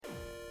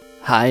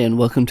Hi and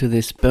welcome to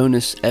this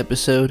bonus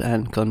episode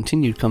and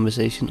continued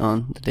conversation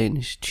on the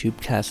Danish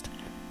Tubecast.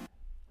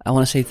 I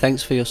want to say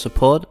thanks for your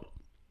support,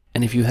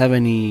 and if you have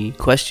any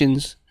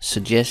questions,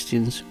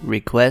 suggestions,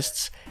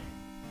 requests,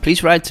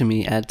 please write to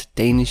me at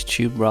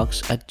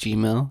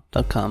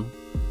danishtuberocks@gmail.com.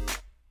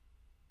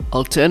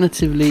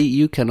 Alternatively,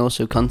 you can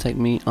also contact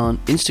me on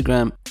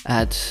Instagram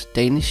at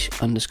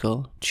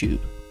Danish_tube.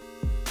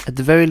 At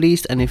the very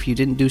least, and if you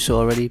didn't do so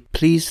already,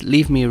 please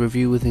leave me a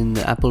review within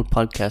the Apple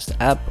Podcast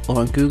app or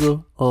on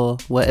Google or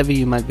wherever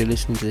you might be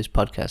listening to this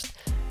podcast.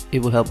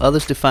 It will help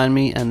others to find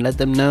me and let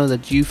them know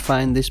that you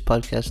find this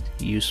podcast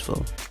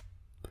useful.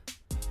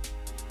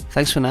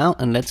 Thanks for now,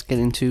 and let's get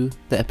into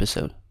the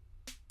episode.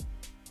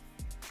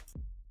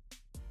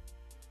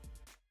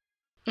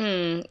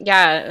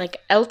 Like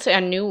alt er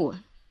nu.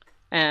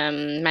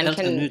 Alt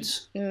er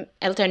nyt.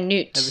 Alt er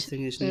nyt.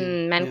 Everything is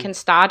new. Man kan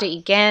starte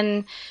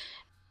igen.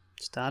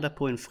 Starter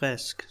på en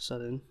frisk,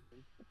 sådan.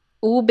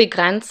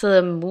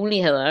 Ubegrænsede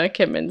muligheder,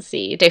 kan man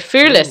sige. Det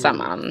føles som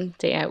om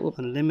det er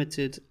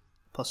Unlimited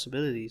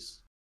possibilities.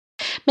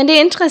 Men det er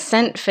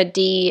interessant,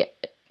 fordi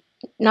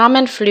når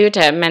man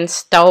flytter, man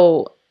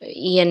står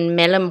i en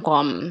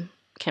mellemrum,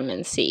 kan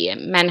man sige.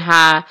 Man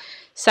har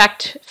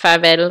sagt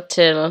farvel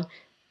til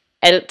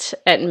alt,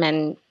 at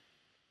man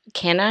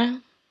kender,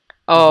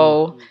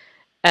 og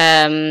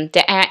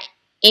der er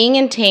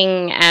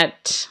ingenting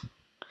at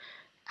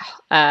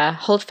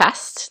hold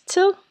fast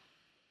til.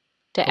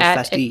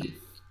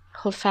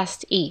 Hold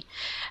fast i.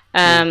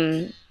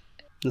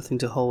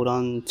 Nothing to hold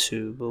on to,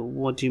 but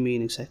what do you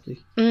mean exactly?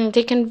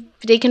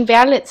 Det kan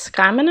være lidt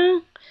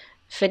skræmmende,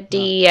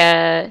 fordi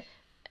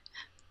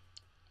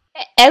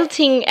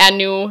alting er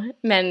nu,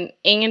 men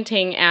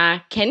ingenting er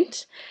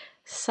kendt.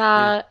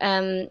 Så,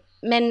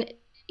 men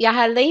jeg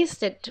har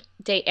læst, at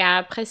det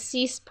er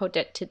præcis på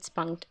det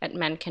tidspunkt, at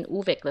man kan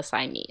udvikle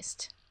sig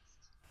mest.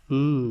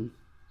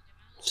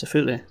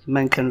 Selvfølgelig.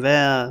 Man kan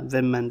være,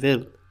 hvem man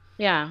vil.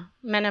 Ja,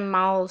 man er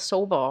meget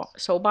sårbar.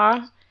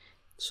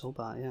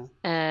 Sårbar, ja.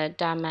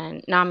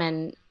 Når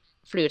man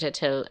flytter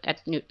til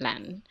et nyt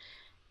land.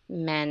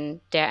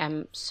 Men der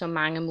er så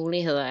mange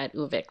muligheder at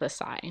udvikle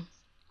sig.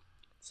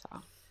 Så.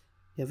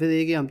 Jeg ved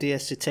ikke, om det er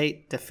et citat,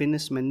 der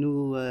findes, men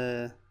nu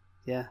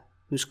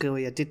skriver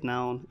jeg dit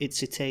navn. Et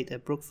citat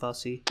af Brooke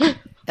Fossey.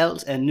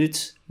 Alt er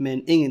nyt,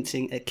 men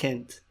ingenting er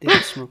kendt. Det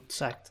er smukt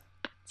sagt.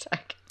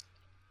 Tak.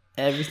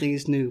 Everything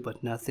is new,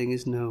 but nothing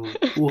is known.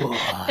 What?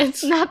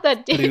 It's not that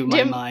deep.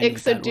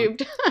 Ikke så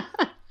dybt.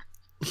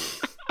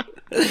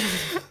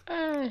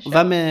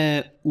 Hvad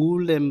med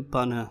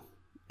ulemperne,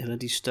 eller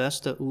de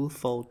største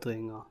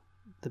udfordringer?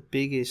 The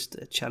biggest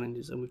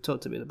challenges, and we've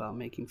talked a bit about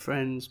making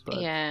friends, but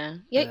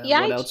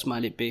what else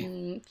might it be?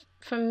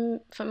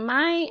 For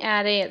mig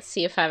er det at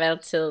sige farvel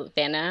til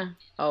venner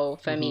og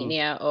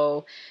familie,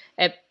 og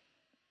at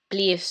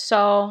blive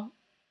så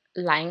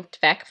langt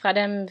væk fra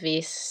dem,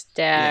 hvis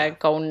der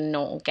går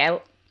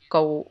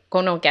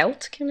noget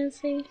galt, kan man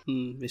sige.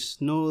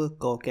 Hvis noget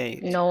går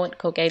galt. Noget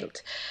går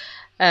galt.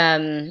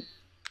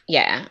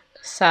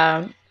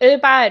 Så det er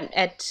bare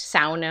at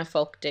savne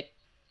folk,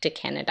 det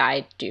kender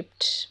dig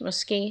dybt,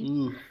 måske.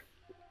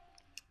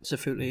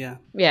 Selvfølgelig, ja.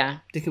 Ja.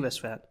 Det kan være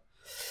svært.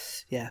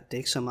 Ja, det er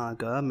ikke så meget at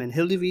gøre, men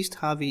heldigvis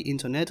har vi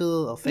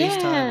internettet og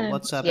FaceTime og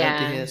WhatsApp og alt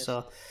det her,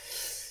 så...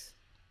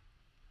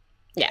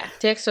 Ja,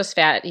 det er ikke så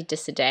svært i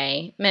disse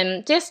dage. Men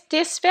det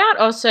er svært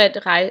også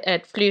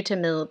at flytte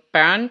med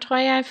børn, tror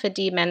jeg,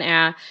 fordi man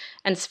er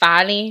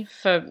ansvarlig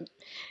for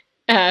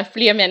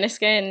flere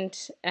mennesker end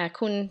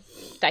kun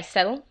dig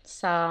selv.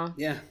 Så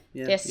det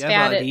er svært. Jeg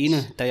var alene,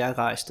 da jeg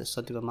rejste,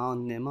 så det var meget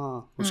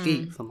nemmere,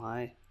 måske for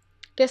mig.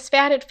 Det er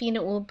svært at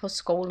finde ud på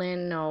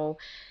skolen, og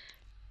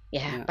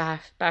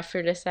bare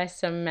føle sig,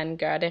 som man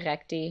gør det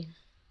rigtige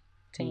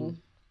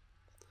ting.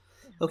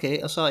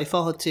 Okay, og så i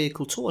forhold til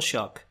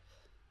kulturschok,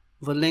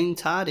 hvor længe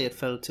tager det at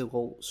falde til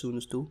ro,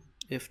 synes du,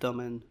 efter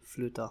man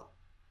flytter?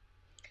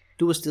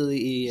 Du er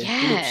stadig i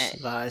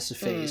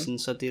rejsefasen,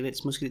 så det er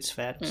måske lidt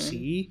svært at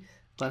sige.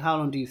 But how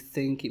long do you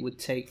think it would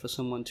take for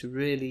someone to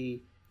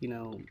really,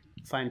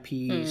 find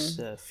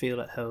peace, feel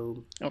at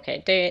home?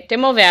 Okay, det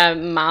må være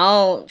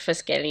meget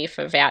forskelligt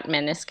for hvert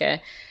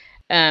menneske.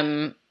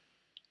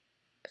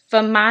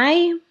 For mig,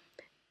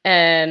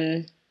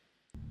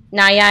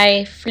 når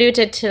jeg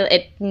flytter til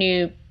et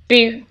ny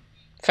by,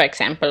 for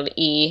eksempel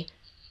i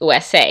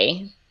USA,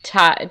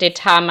 det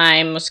tager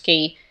mig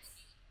måske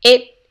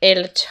 1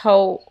 eller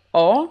 2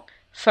 år,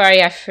 før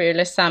jeg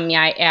føler som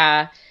jeg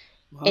er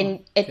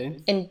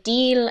en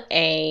del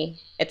af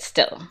et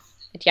sted.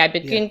 At jeg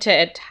begyndte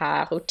at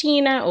have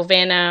rutiner og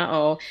venner,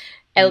 og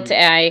alt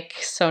er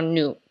ikke så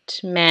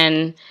nyt.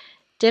 Men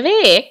det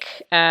ved jeg ikke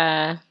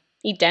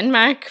i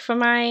Danmark for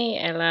mig,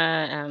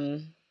 eller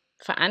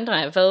for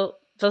andre.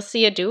 Hvad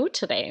siger du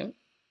til det?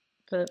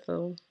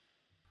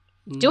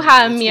 Du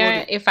har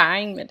mere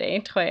erfaring med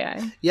det, tror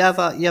jeg. Jeg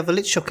var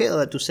lidt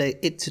chokeret, at du sagde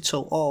 1 til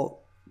 2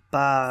 år,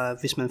 bare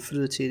hvis man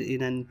flytter til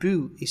en anden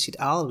by i sit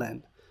eget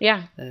land.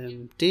 Ja.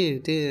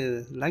 Det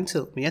er lang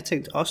tid, men jeg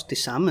tænkte også det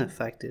samme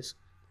faktisk.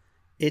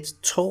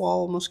 1-2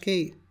 år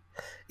måske.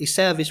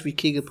 især hvis vi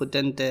kigger på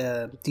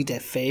de der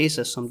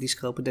faser, som de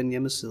skrev på den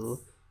hjemmeside,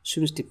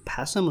 synes det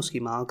passer måske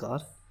meget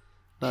godt,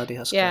 hvad de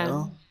har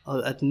skrevet.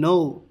 Og at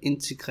nå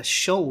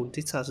integration,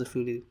 det tager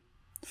selvfølgelig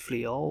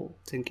flere år,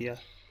 tænker jeg.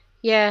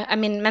 Ja, I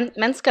mean,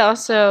 man skal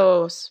også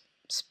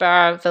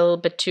spørge,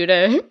 hvad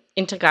betyder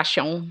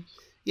integration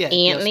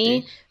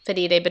egentlig?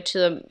 Fordi det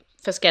betyder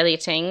forskellige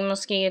ting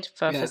måske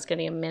for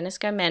forskellige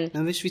mennesker. Men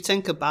hvis vi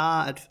tænker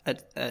bare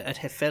at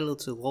have faldet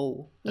til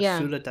ro,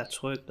 at føle dig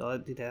trygt og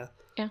alt det der.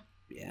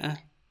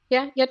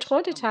 Ja, jeg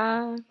tror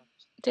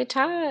det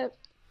tager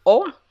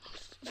år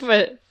for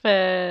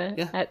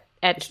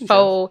at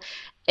få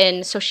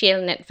en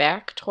social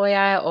netværk, tror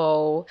jeg,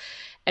 og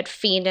at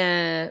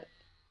finde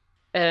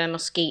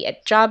måske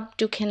et job,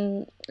 du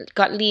kan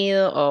godt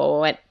lide,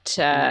 og at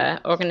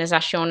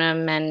organisationer,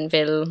 man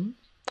vil,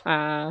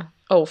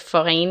 og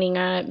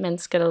foreninger, man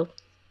skal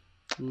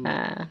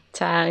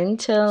tage ind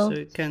til. So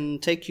it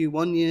can take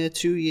you 1 year,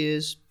 2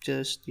 years,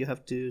 just you have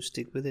to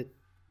stick with it.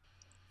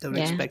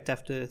 Don't expect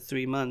after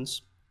 3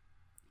 months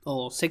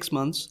or 6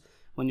 months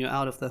when you're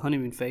out of the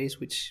honeymoon phase,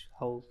 which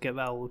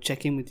I'll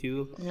check in with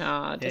you.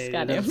 Det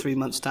skal det. 3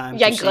 months time.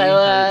 Jeg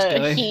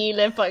glæder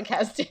hele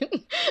podcasten.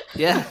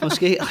 Ja,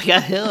 måske.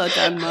 Jeg hader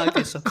Danmark,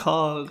 det er så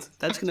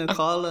koldt. Danskerne er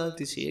kolde,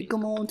 de siger ikke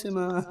godmorgen til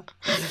mig.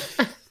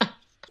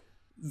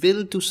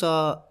 Vil du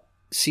så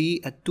sige,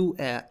 at du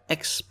er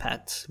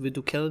expat? Vil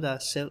du kalde dig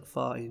selv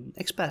for en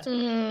expat?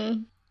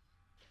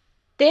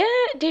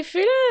 Det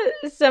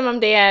føles som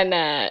om det er en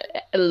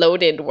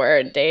loaded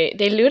word.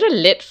 Det lyder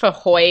lidt for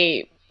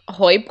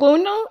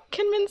højbrunnet,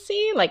 kan man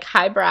sige. Like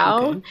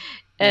highbrow.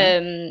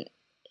 Okay.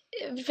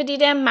 Fordi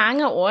der er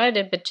mange ord,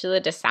 der betyder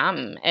det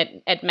samme.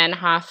 At man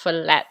har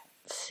forladt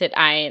sit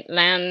eget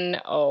land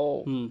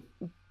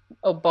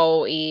og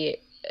bo i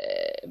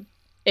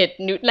et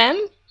nyt land.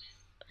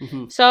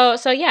 Mm-hmm.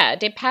 Så ja,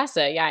 det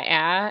passer. Jeg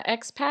er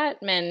expat,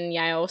 men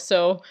jeg er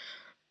også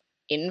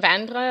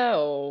indvandrer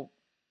og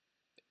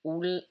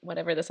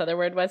whatever this other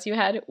word was you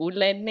had,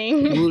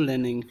 udlænding.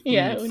 Udlænding.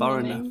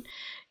 Foreigner.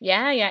 Ja,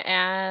 jeg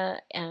er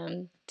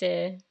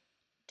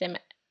dem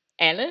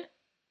alle,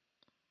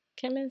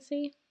 kan man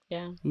sige.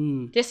 Ja.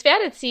 Det er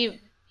svært at sige,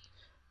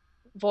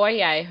 hvor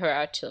jeg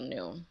hører til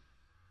nu.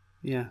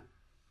 Ja.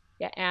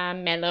 Jeg er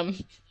mellem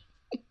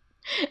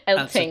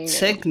alting.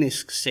 Altså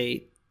teknisk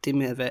set, det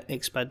med at være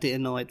expat, det er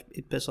når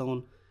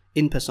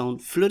en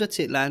person flytter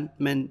til et land,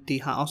 men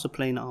de har også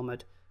planer om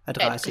at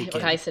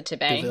rejse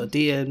tilbage.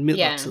 Det er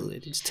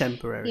midlertidigt, it's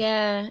temporary.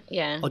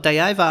 Og da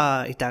jeg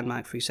var i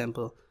Danmark for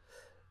eksempel,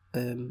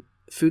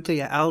 følte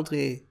jeg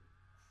aldrig,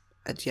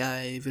 at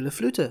jeg ville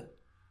flytte.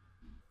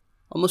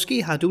 Og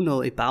måske har du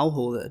noget i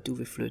baghovedet, at du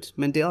vil flytte,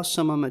 men det er også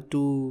som om, at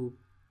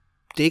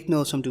det er ikke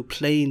noget, som du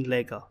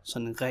planlægger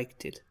sådan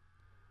rigtigt.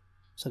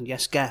 Sådan, jeg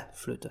skal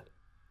flytte.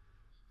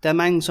 Der er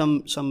mange,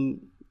 som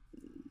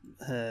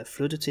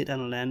flytter til et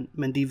andet land,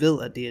 men de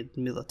ved, at det er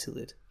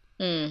midlertidigt.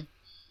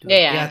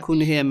 Jeg er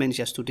kun her, mens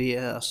jeg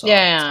studerer, og så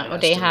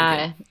og det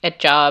har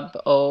et job,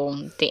 og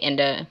det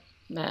ender,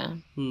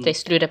 det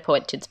slutter på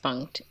et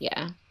tidspunkt,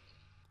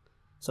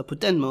 Så på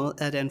den måde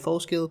er der en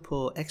forskel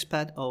på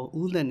expat og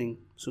udlænding,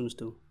 synes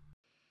du?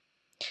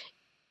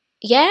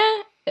 Ja,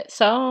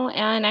 så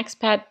er en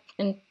expat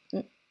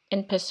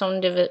en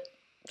person, der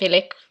vil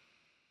ikke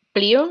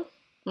blive,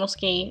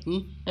 måske.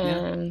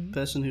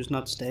 Person who's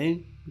not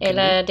staying.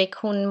 Eller det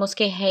kunne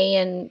måske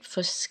have en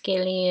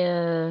forskellig,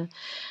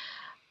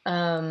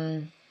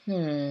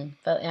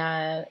 hvad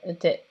er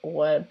det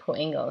ord på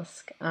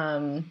engelsk?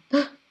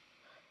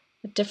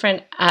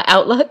 Different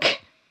outlook.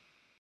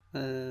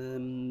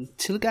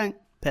 Tilgang,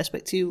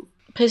 perspektiv.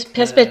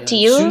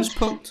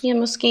 Synspunkt. Ja,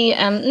 måske.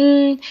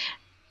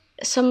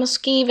 Så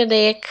måske vil det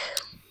ikke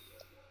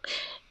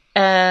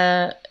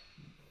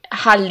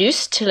har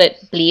lyst til at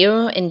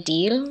blive en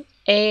del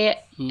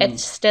af et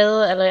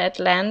sted eller et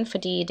land,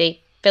 fordi det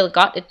vil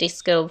godt, at de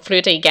skal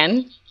flytte igen.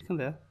 Det kan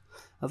være.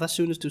 Og hvad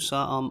synes du så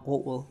om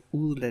ordet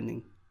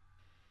udlænding?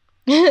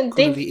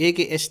 Kunne vi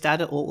ikke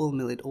erstatte ordet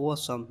med et ord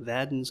som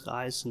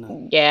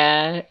verdensrejsende?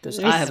 Ja,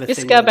 vi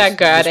skal bare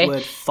gøre det. This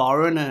word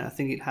foreigner, I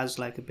think it has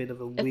like a bit of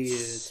a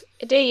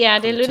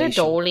weird det lyder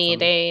dårligt.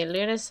 Det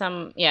lyder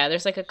som,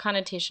 there's like a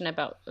connotation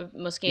about,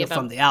 måske you're about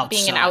from the outside,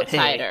 being an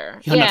outsider.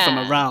 Hey. You're not from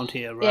around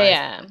here,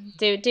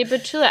 right? Det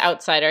betyder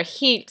outsider,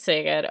 helt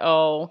sikkert.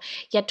 Og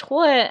jeg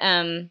tror,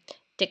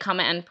 det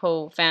kommer an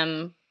på,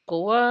 hvem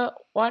bruger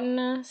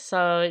ordene.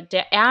 Så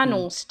der er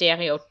nogle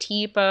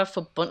stereotyper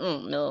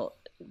forbundet med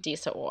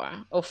disse ord,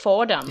 og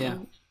fordomme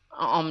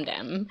om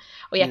dem.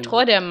 Og jeg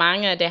tror, der er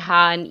mange, der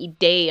har en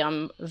idé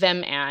om,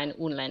 hvem er en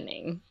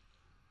udlænding.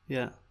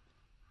 Ja.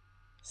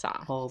 Så.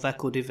 Og hvad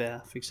kunne det være,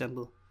 for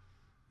eksempel?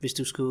 Hvis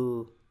du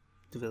skulle,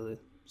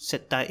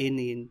 sætte dig ind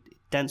i en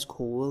dansk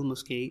hoved,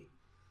 måske?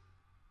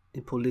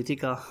 En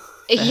politiker?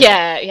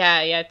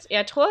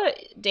 Jeg tror,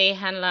 det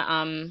handler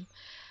om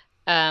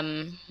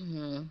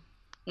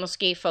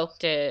måske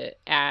folk, der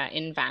er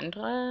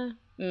indvandrere,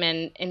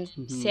 men en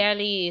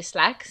særlig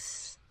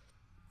slags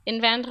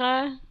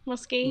indvandrere,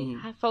 måske.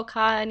 Folk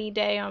har en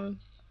idé om,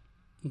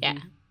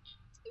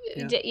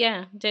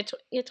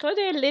 Jeg tror,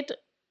 det er lidt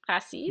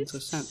racist.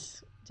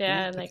 Interessant. Det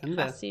er det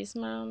like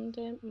racisme om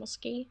det,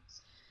 måske.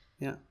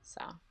 Ja.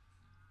 Så.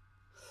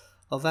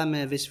 Og hvad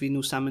med, hvis vi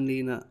nu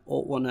sammenligner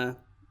ordene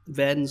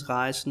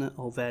verdensrejsende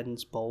og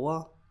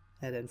verdensborgere?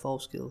 Er der en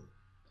forskel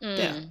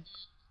der?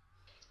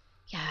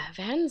 Ja,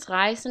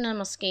 verdensrejsende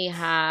måske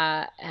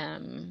har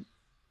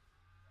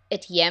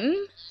et hjem,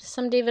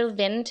 som de vil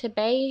vende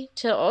tilbage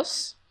til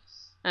os.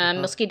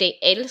 Måske de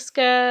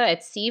elsker at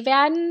se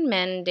verden,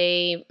 men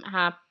de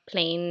har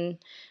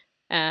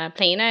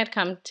planer at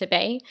komme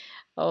tilbage.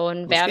 Og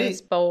en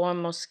verdensborger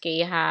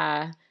måske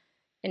har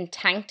en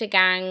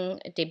tankegang,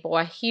 at de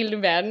bor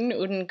hele verden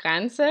uden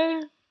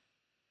grænser.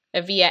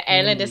 At vi er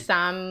alle det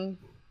samme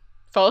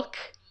folk.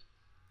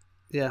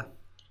 Ja.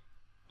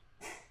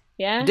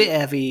 Ja. Det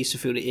er vi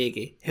selvfølgelig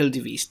ikke,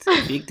 heldigvis.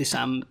 Vi er ikke det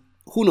samme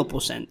 100%.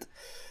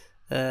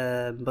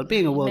 But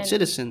being a world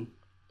citizen...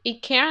 I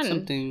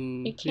kernen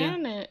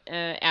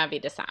er vi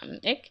det samme,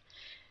 ikke?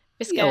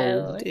 Vi skal,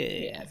 jo,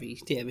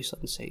 det er vi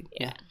sådan set.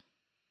 Ja.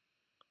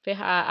 Vi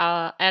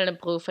har alle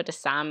brug for det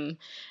samme.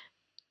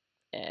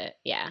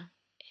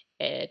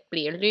 At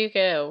blive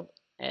lykke, og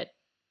at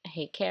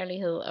have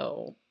kærlighed,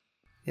 og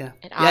at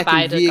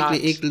arbejde jeg kan virkelig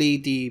godt. ikke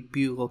lide de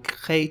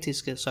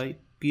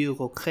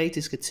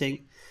bureaukratiske ting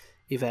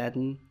i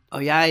verden.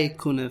 Og jeg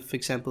kunne for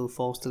eksempel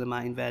forestille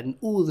mig en verden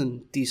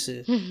uden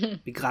disse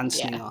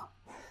begrænsninger.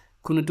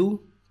 Kunne du?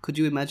 Could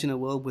you imagine a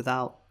world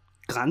without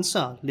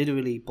grænser,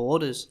 literally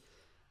borders,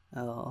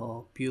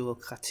 og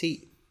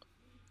bureaukrati?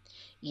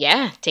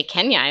 Ja, det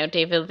kan jeg jo.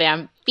 Det vil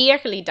være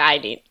virkelig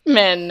dejligt.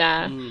 Men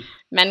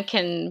man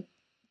kan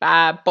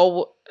bare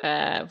bo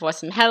hvor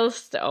som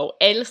helst, og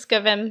elske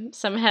hvem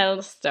som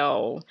helst,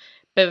 og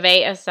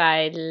bevæge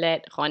sig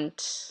let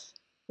rundt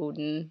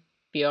uden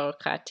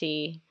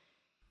bureaukrati.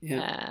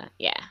 Det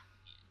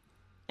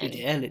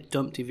er lidt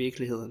dumt i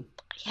virkeligheden.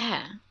 Ja.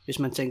 Hvis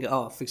man tænker,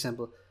 for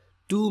eksempel,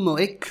 du må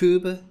ikke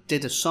købe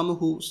dette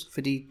sommerhus,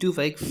 fordi du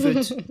var ikke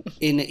født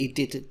inde i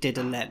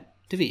dette land.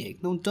 Det ved jeg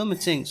ikke. Nogle dumme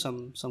ting,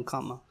 som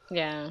kommer.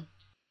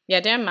 Ja,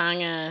 der er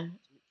mange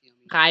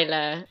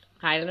regler.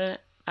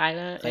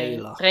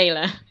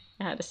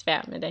 Jeg har det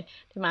svært med det.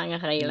 Det er mange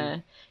regler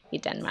i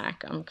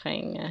Danmark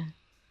omkring...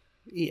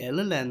 I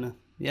alle lande.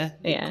 Ja,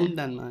 ikke kun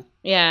Danmark.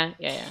 Ja.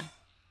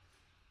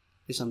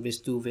 Ligesom hvis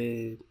du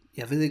vil...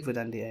 Jeg ved ikke,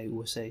 hvordan det er i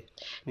USA.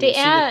 Det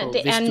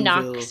er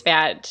nok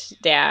svært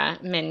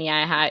der, men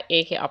jeg har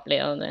ikke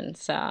oplevet den,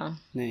 så...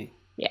 Nej.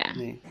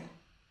 Nej.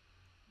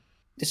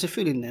 Det er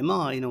selvfølgelig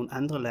nemmere i nogle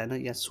andre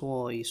lande. Jeg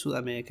tror i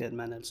Sydamerika, at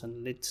man er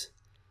sådan lidt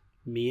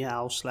mere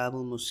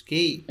afslappet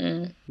måske.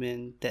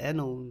 Men der er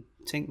nogle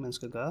ting, man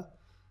skal gøre.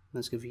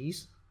 Man skal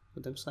vise på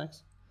dem slags.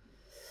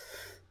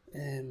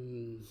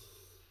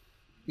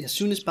 Jeg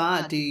synes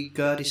bare, at det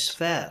gør det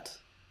svært.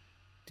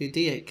 Det er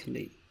det, jeg ikke kan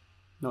lide.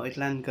 Når et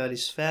land gør det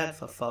svært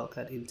for folk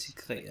at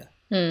integrere.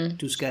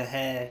 Du skal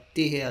have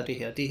det her og det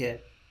her og det her.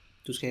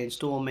 Du skal have en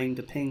stor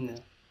mængde penge.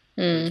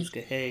 Du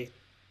skal have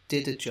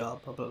dette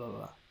job og bla bla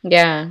bla.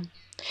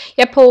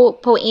 Ja,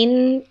 på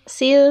en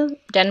side,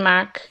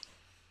 Danmark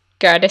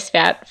gør det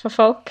svært for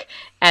folk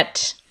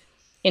at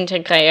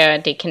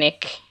integrere. Det kan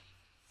ikke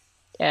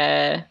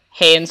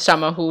have en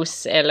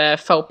sommerhus, eller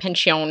få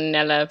pension,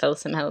 eller hvad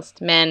som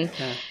helst. Men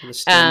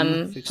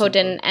på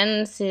den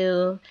anden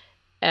side,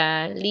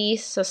 lige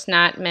så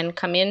snart man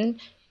kom ind,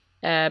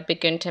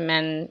 begyndte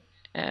man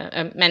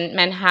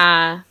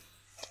har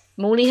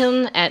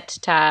muligheden at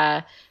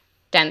tage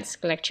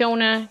dansk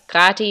lektioner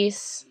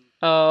gratis,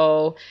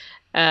 og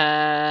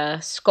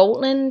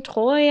skolen,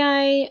 tror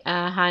jeg,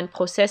 har en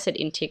proces at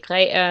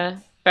integrere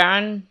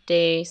børn,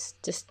 det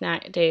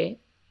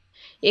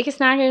ikke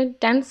snakker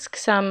dansk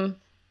som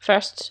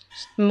først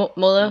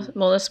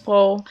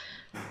modersprog.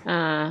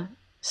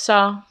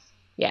 So,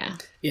 yeah.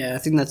 Yeah, I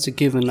think that's a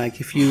given. Like,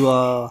 if you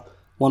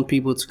want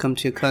people to come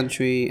to your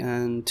country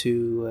and to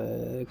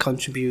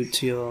contribute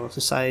to your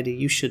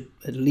society, you should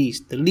the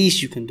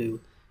least you can do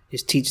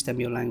is teach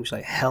them your language,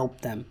 like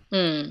help them.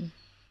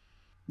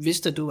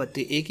 Vidste du, at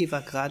det ikke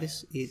var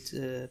gratis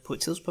på et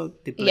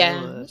tidspunkt? Det blev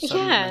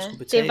sådan, man skulle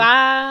betale. Det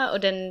var,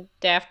 og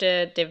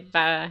derefter det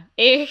var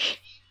ikke,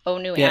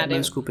 og nu er det.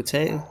 Man skulle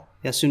betale.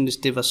 Jeg synes,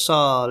 det var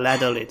så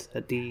latterligt,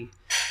 at de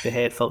vil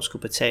have, at folk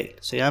skulle betale.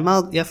 Så jeg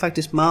er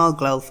faktisk meget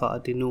glad for,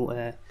 at det nu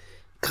er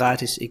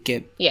gratis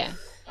igen. Ja.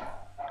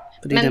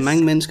 Fordi der er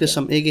mange mennesker,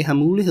 som ikke har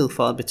mulighed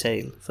for at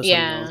betale for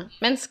sådan noget.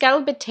 Man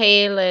skal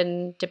betale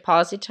en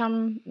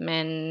depositum,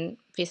 men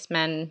hvis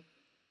man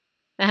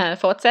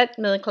fortsat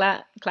med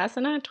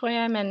klasserne, tror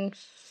jeg, man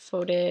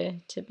får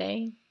det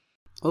tilbage.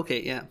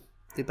 Okay, ja.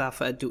 Det er bare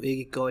for, at du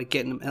ikke går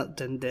igennem alt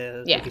den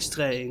der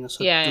registrering, og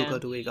så dukker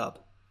du ikke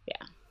op.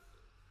 Ja.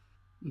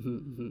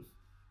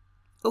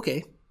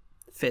 Okay,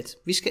 fedt.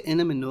 Vi skal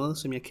ende med noget,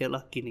 som jeg kalder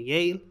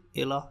genial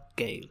eller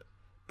gal.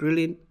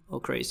 Brilliant og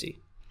crazy.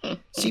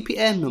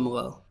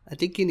 CPR-nummeret, er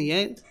det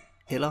genialt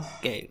eller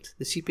galt?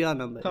 The CPR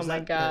number, is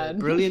that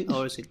brilliant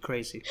or is it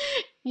crazy?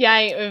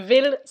 Jeg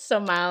vil så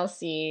meget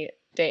sige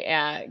det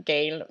er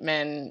galt,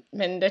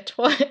 men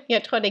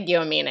jeg tror, det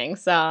giver mening,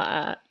 så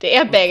det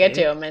er begge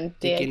to, men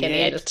det er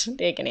genialt.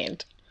 Det er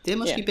genialt. Det er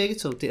måske begge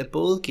to. Det er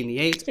både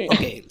genialt og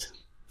galt.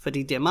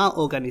 Fordi det er meget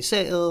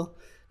organiseret,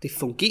 det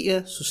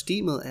fungerer,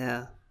 systemet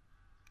er,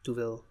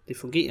 det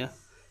fungerer,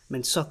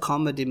 men så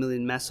kommer det med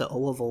en masse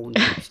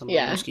overvågning, som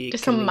man måske ikke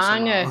det er så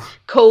mange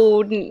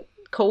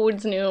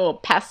codes nu, og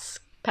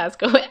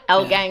passcode,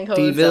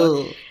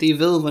 adgangkoder. De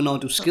ved, hvornår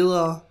du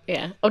skider.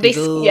 Ja, og de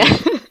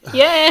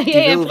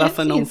ved, hvad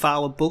for nogle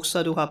farver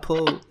bukser du har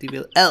på. De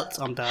ved alt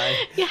om dig.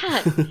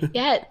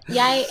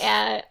 Jeg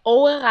er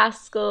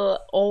overrasket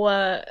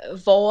over,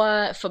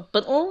 hvor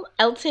forbundet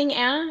alting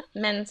er.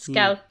 Man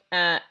skal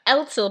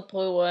altid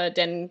bruge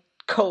den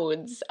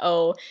codes,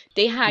 og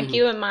det har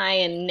givet mig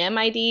en nem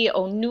ID,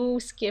 og nu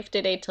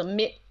skifter det til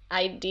mit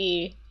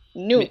ID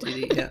nu.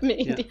 Mit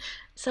ID.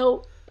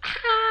 Så,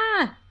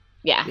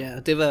 Ja,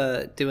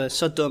 det var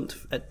så dumt,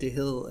 at det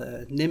hed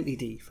nem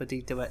ID,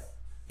 fordi det var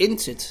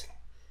intet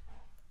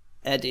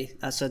af det.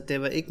 Altså,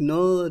 det var ikke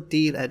noget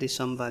del af det,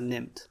 som var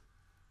nemt.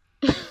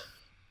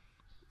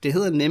 Det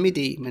hedder nem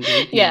ID, men det er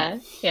ikke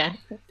nemt. Ja.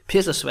 Det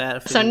pisser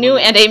svært. Så nu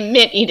er det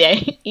mit ID.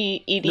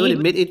 Nu er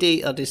det mit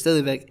ID, og det er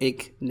stadigvæk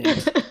ikke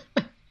nemt.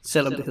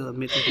 Selvom det hedder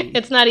mit ID.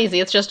 It's not easy,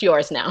 it's just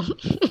yours now.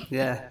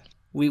 Yeah.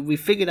 We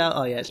figured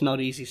out, it's not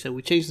easy, so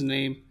we changed the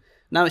name.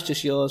 Now it's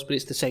just yours,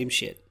 but it's the same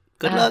shit.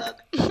 Good luck.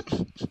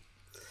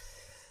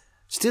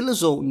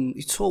 Stillezonen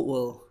i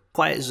toget.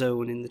 Quiet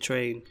zone in the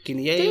train.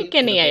 Genialt. Det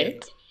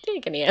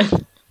er genialt.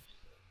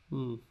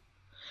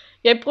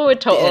 Jeg bruger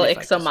toget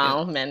ikke så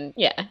meget, men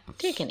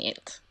det er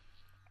genialt.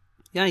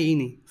 Jeg er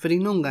enig, fordi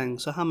nogle gange,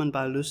 så har man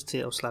bare lyst til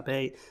at slappe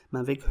af.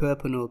 Man vil ikke høre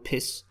på noget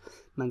pis.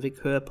 Man vil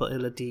ikke høre på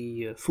eller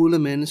de fulde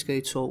mennesker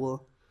i toget.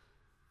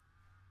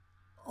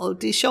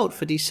 Og det er sjovt,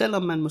 fordi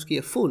selvom man måske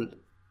er fuld,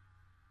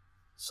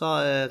 så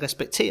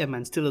respekterer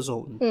man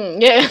stillezonen.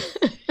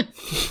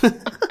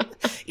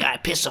 Jeg er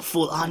pisser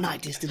fuld. Nej,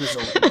 det er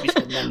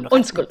stillezonen.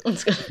 Undskyld.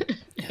 Undskyld.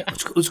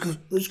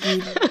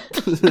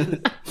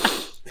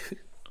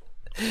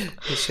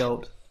 Det er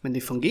sjovt, men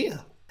det fungerer.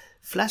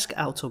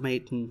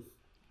 Flaskeautomaten.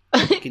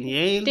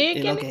 Genial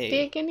eller galt?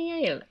 Det er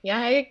genialt. Jeg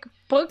har ikke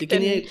brugt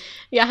den.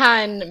 Jeg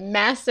har en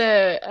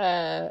masse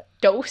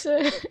dåse,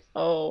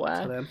 og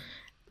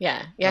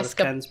jeg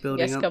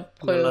skal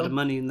prøve. A lot of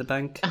money in the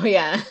bank.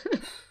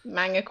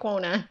 Mange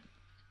kroner.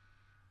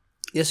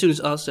 Jeg synes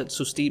også, at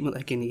systemet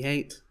er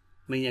genialt,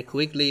 men jeg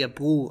kunne ikke lide at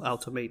bruge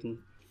automaten.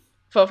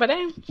 Hvorfor det?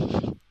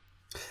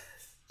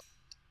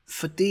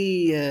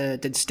 Fordi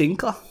den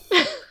stinker.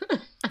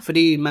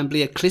 Fordi man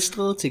bliver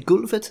klistret til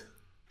gulvet.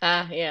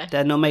 Der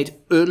er normalt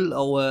øl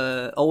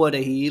over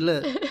det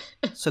hele.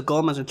 Så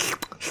går man sådan.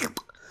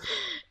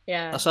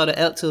 Og så er der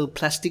altid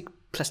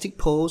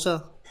plastikposer,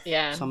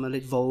 som er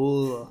lidt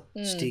våde og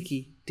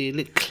sticky. Det er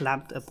lidt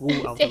klamt at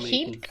bruge automaten. Det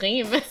er helt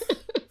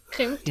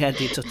grimt. Ja,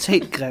 det er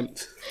totalt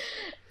grimt.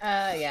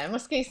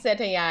 Måske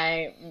sætter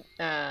jeg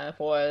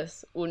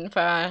vores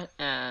udenfor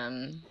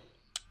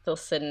til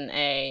sådan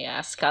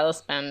af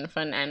skraldespanden for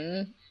en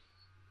anden.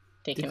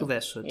 Det kunne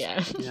være sødt.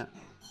 Ja.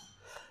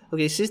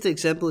 Okay, sidste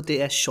eksempel,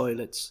 det er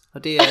toilets.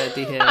 Og det er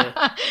det her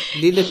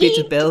lille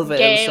bitte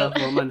badeværelser,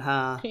 hvor man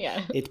har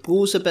et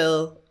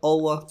brusebad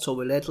over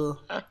toilettet.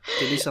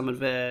 Det er ligesom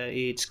at være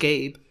i et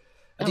skab.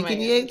 Er det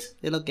genialt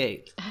eller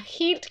galt?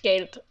 Helt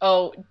galt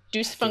og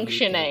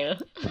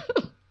dysfunktionalt.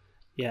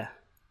 Ja.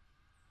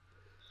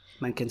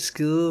 Man kan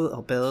skide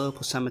og bade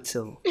på samme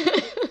tid.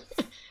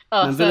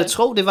 Man ville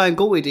tro, det var en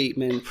god idé,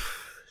 men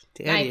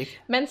det er det ikke.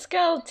 Man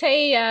skal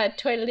tage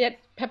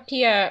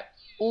toiletpapir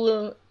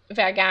ud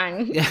hver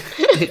gang. Ja,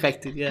 det er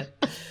rigtigt, ja.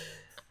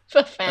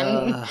 For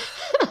fanden.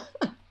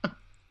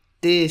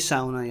 Det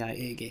savner jeg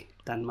ikke i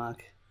Danmark.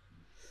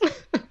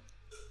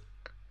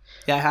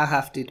 Jeg har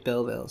haft et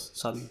badeværelse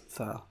sådan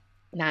før.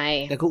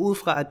 Nej. Jeg går ud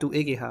fra, at du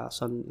ikke har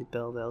sådan et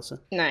badeværelse.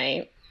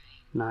 Nej.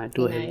 Nej,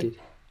 du er heldig.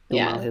 Du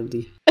er meget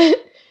heldig.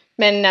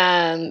 Men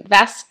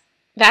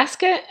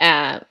vaske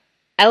er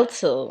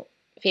altid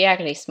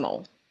virkelig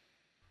små.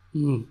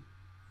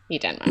 I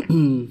Danmark.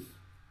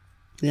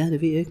 Ja,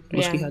 det ved jeg ikke.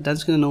 Måske har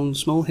danskerne nogle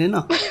små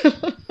hænder.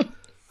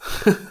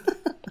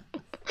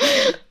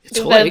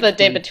 Du ved, hvad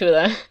det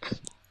betyder.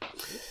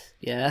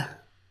 Ja.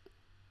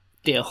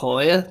 Det er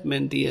høje,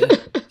 men de er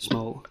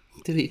små.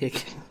 Det ved jeg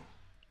ikke.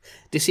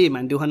 Det ser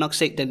man. Du har nok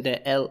set den der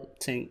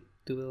al-ting,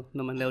 du ved,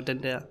 når man laver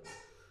den der.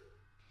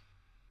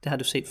 Det har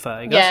du set før,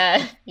 ikke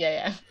også?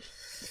 Ja.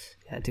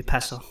 Ja, det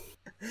passer.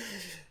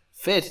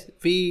 Fedt.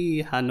 Vi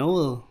har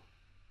nået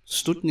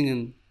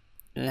slutningen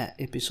af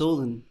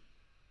episoden.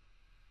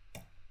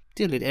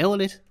 Det er lidt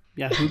ærgerligt.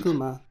 Jeg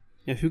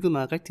hyggede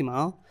mig rigtig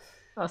meget.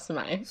 Også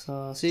mig.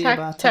 Så siger jeg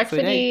bare tak for i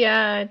dag.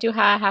 Fordi du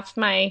har haft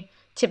mig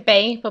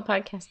tilbage på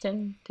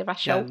podcasten. Det var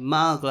sjovt. Jeg er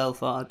meget glad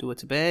for, at du er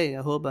tilbage.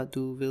 Jeg håber, at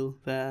du vil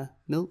være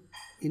med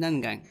en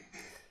anden gang.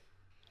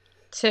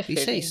 Vi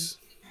ses.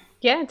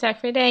 Ja, tak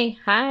for i dag.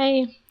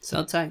 Hej.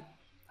 Så tak.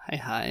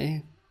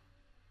 Hej.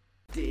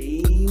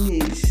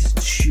 Danish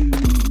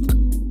Chew.